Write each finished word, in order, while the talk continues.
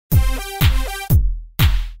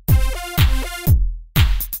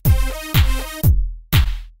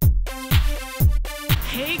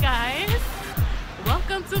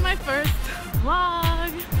my first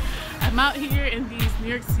vlog. I'm out here in these New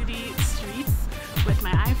York City streets with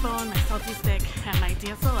my iPhone, my selfie stick, and my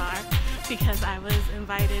DSLR because I was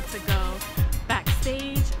invited to go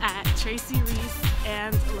backstage at Tracy Reese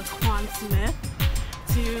and LaQuan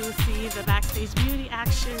to see the Backstage Beauty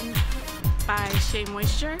action by Shea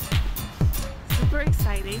Moisture. Super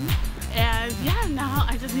exciting. And yeah, now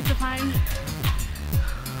I just need to find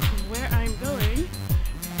where I'm going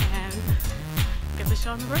and get the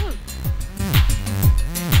show on the road.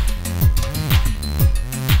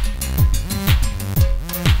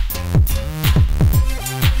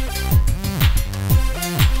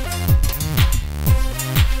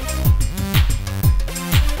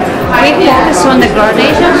 We focus on the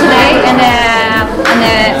gradation today and the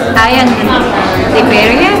eye and lip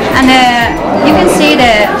area, and you can see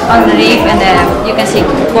the on the lip, and you can see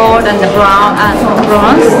gold and the brown and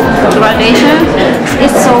bronze gradation.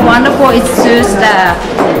 It's so wonderful. It suits the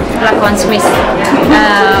LaQuan Smith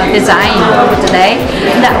design for today.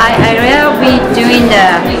 In the eye area, we doing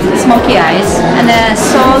the smoky eyes, and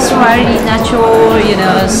so slightly natural, you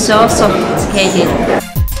know, so sophisticated.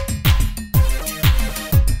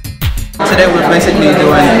 Today we're basically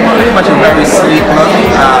doing pretty much a very sleek look,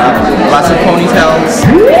 lots of ponytails,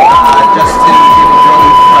 just to give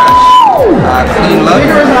a really fresh, clean look.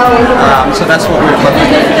 So that's what we're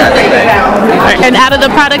looking at today. And out of the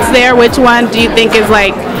products there, which one do you think is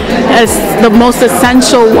like the most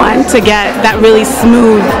essential one to get that really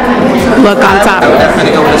smooth look on top? I would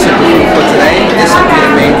definitely go with the Superfood for today. This would be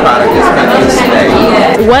the main product that's been used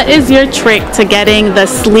today. What is your trick to getting the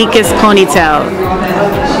sleekest ponytail?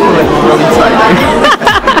 Really tight.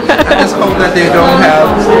 I just hope that they don't have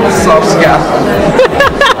soft scalp.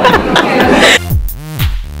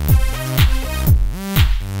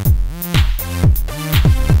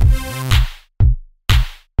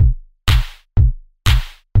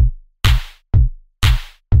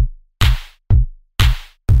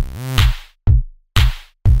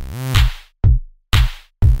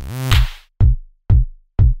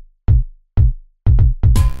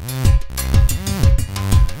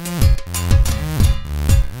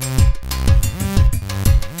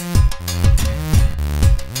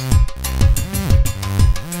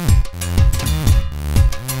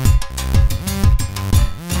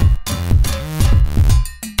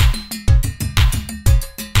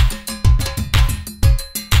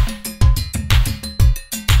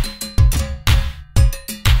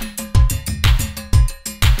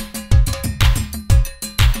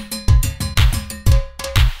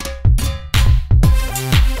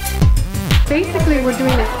 Basically, we're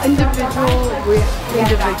doing an individual with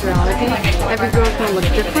individuality. Every girl's gonna look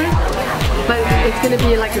different, but it's gonna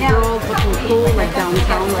be like a girl looking cool, like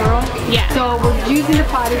downtown girl. Yeah. So we're using the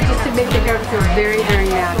product just to make the hair feel very,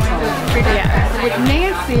 very natural. Yeah. With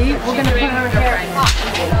Nancy, we're gonna put her hair up.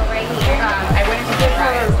 I went to give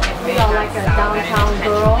her, you know, like a downtown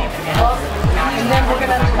girl. And then we're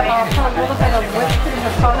gonna put a little bit of whip in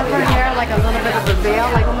the front of her hair, like a little bit of a veil,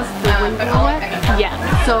 like almost the wind blew it. Yeah.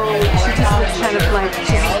 So she just looks kind of like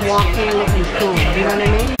she's walking looking cool, you know what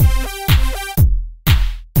I mean?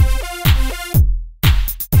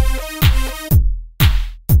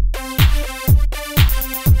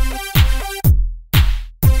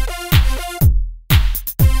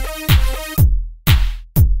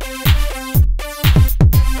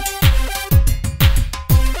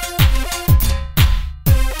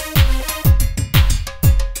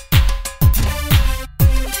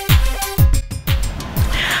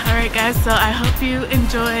 Alright guys, so I hope you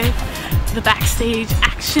enjoy the backstage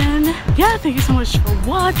action. Yeah, thank you so much for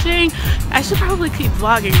watching. I should probably keep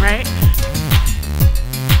vlogging, right?